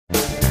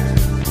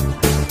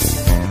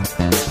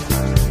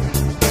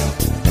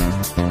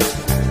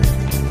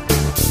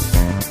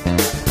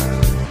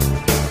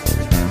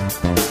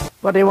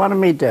What do you want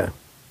me to do?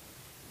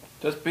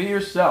 Just be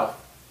yourself.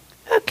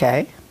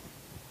 Okay.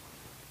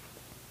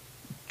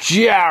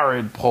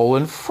 Jared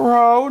Polin,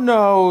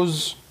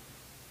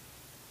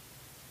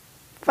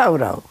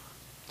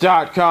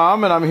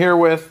 FroKnowsPhoto.com, and I'm here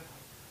with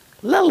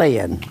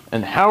Lillian.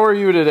 And how are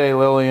you today,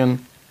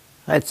 Lillian?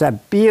 It's a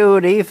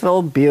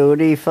beautiful,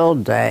 beautiful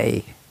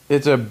day.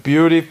 It's a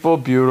beautiful,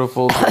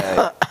 beautiful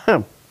day.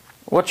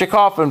 What you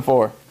coughing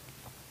for?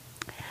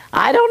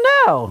 I don't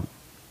know.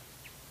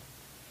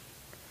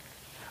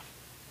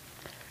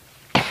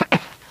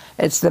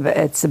 It's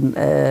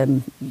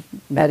the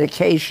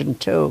medication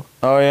too.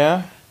 Oh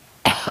yeah?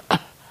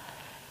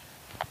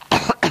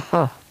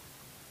 God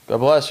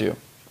bless you.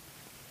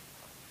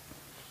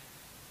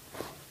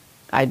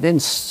 I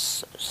didn't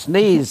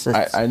sneeze.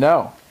 I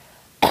know.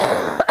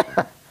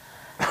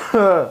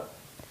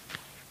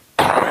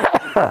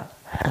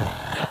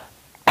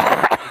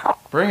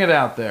 Bring it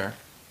out there.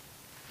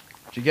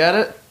 Did you get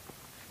it?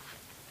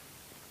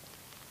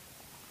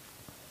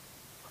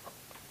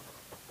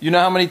 You know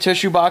how many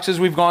tissue boxes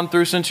we've gone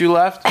through since you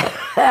left?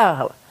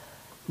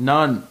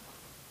 None.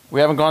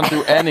 We haven't gone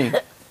through any.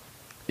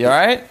 You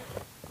alright?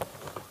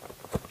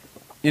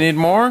 You need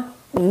more?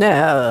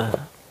 No.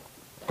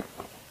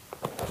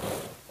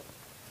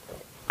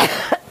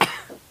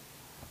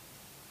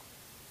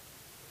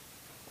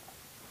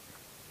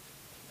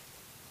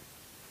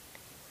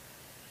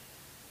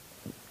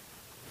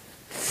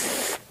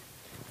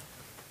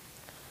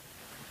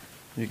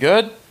 You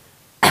good?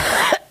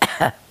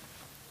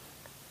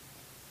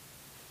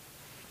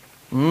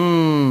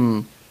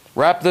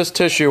 Wrap this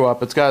tissue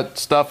up. It's got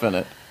stuff in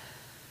it.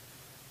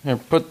 Here,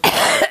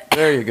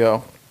 there you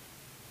go.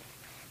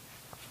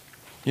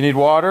 You need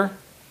water?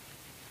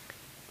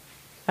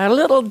 A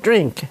little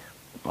drink.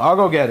 I'll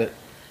go get it.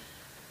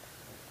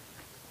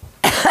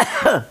 You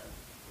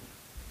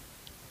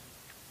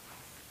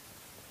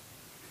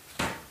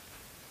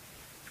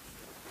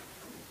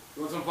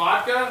want some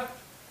vodka?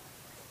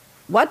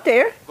 What,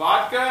 dear?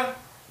 Vodka?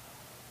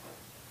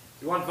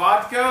 You want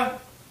vodka?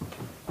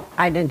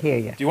 I didn't hear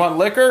you. Do you want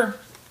liquor?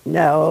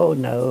 No,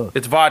 no.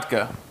 It's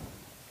vodka.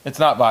 It's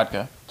not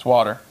vodka. It's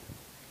water.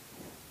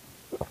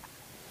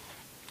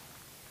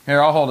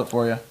 Here, I'll hold it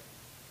for you.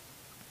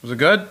 Was it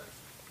good?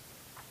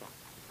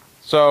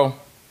 So,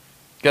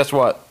 guess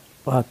what?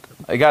 What?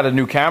 I got a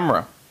new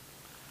camera.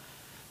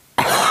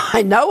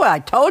 I know. I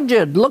told you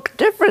it looked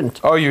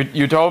different. Oh,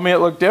 you told me it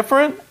looked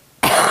different?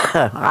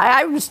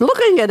 I was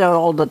looking at it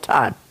all the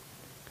time.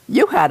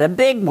 You had a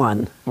big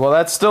one. Well,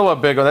 that's still a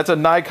big one. That's a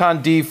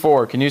Nikon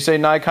D4. Can you say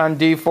Nikon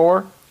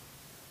D4?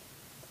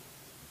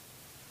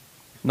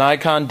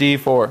 Nikon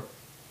D4.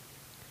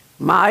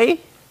 My?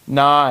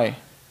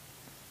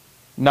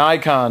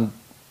 Nikon.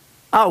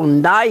 Oh,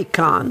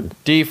 Nikon.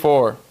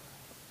 D4.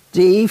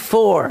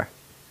 D4.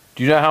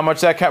 Do you know how much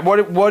that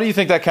what do you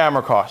think that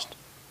camera cost?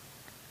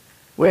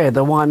 Where,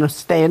 the one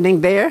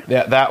standing there?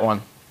 Yeah, that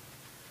one.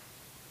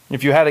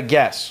 If you had a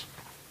guess.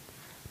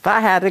 If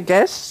I had a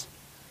guess,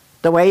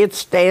 the way it's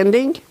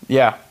standing?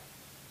 Yeah.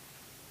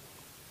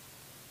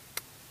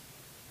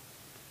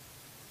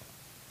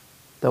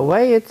 The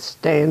way it's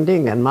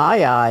standing in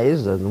my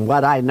eyes and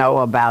what I know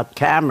about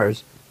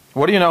cameras.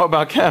 What do you know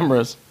about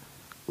cameras?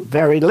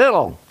 Very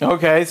little.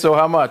 Okay, so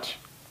how much?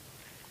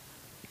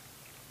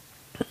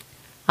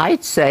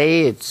 I'd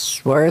say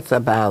it's worth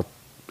about,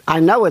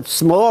 I know it's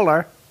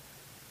smaller.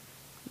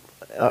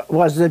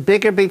 Was it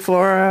bigger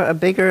before, a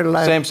bigger?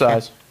 Same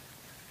size.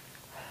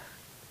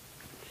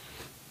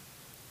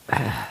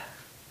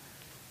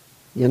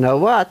 You know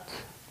what?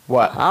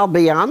 What? I'll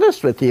be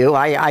honest with you.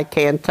 I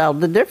can't tell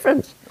the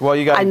difference. Well,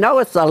 you got. I know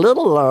it's a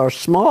little or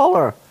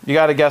smaller. You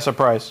got to guess a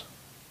price.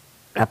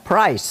 A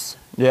price?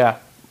 Yeah.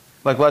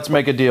 Like, let's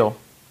make a deal.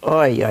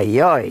 Oy,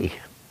 oy, oy.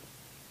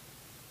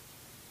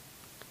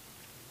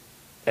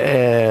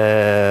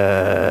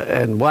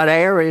 And what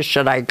area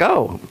should I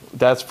go?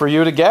 That's for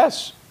you to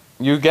guess.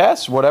 You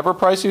guess whatever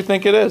price you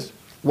think it is.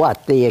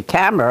 What, the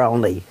camera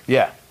only?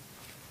 Yeah.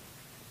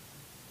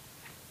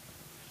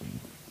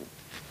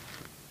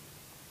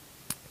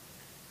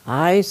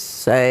 I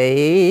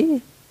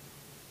say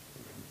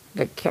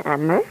the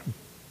camera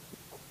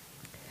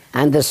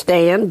and the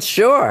stand,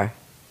 sure.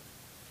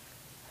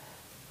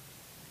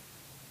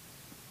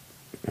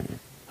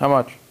 How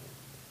much?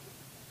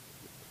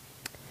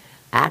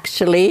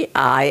 Actually,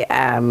 I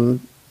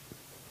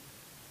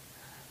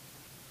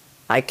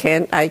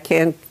can't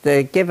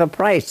give a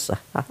price.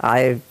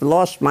 I've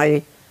lost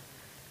my,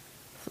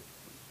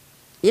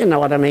 you know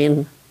what I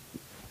mean.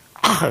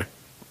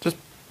 Just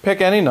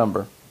pick any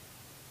number.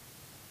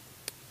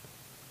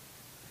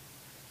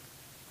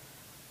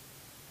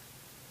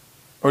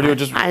 Or do you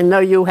just... I know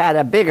you had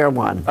a bigger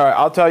one. All right,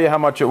 I'll tell you how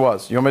much it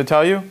was. You want me to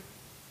tell you?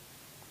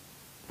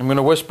 I'm going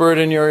to whisper it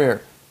in your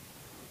ear.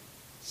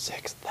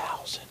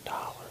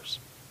 $6,000.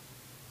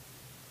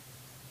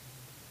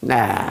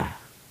 Nah.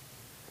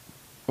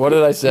 What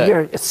did I say?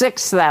 You're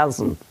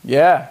 6,000.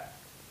 Yeah.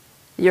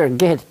 You're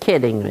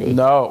kidding me.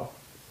 No.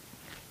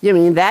 You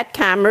mean that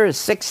camera is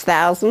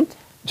 6,000?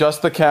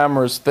 Just the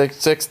camera's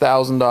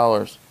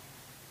 $6,000.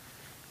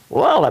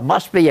 Well, it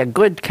must be a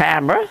good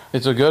camera,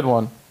 It's a good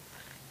one.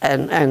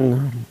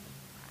 and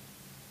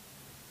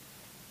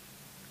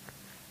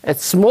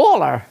it's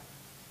smaller,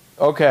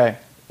 Okay.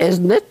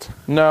 isn't it?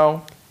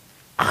 No.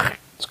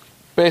 It's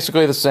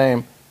basically the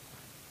same.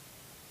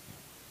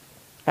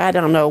 I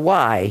don't know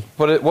why.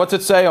 But what's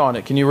it say on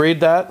it? Can you read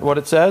that? What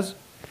it says?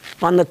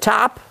 On the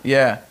top,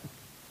 Yeah.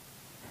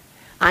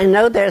 I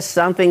know there's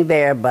something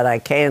there, but I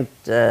can't.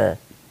 It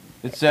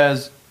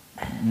says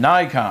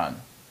Nikon.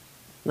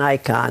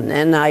 Nikon,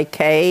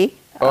 Nikon.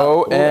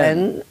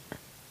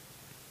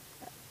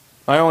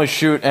 I only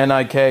shoot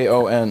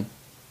Nikon.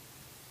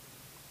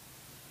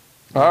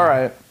 All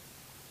right.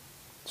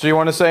 So you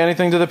want to say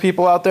anything to the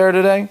people out there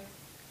today?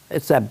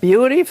 It's a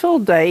beautiful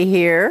day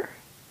here,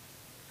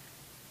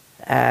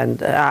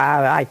 and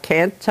I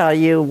can't tell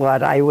you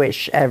what I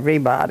wish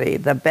everybody,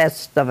 the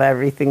best of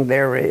everything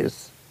there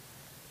is.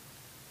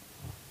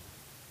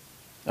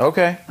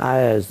 Okay.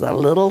 There's a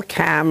little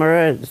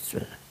camera, it's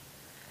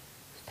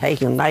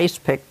taking nice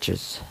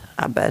pictures,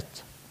 I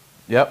bet.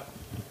 Yep.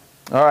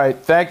 All right.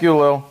 Thank you,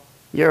 Lil.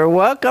 You're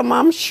welcome,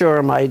 I'm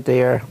sure, my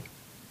dear.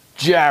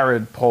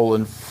 Jared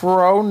Polin,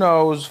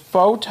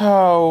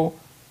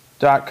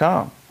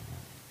 FroKnowsPhoto.com.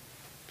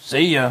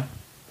 See ya.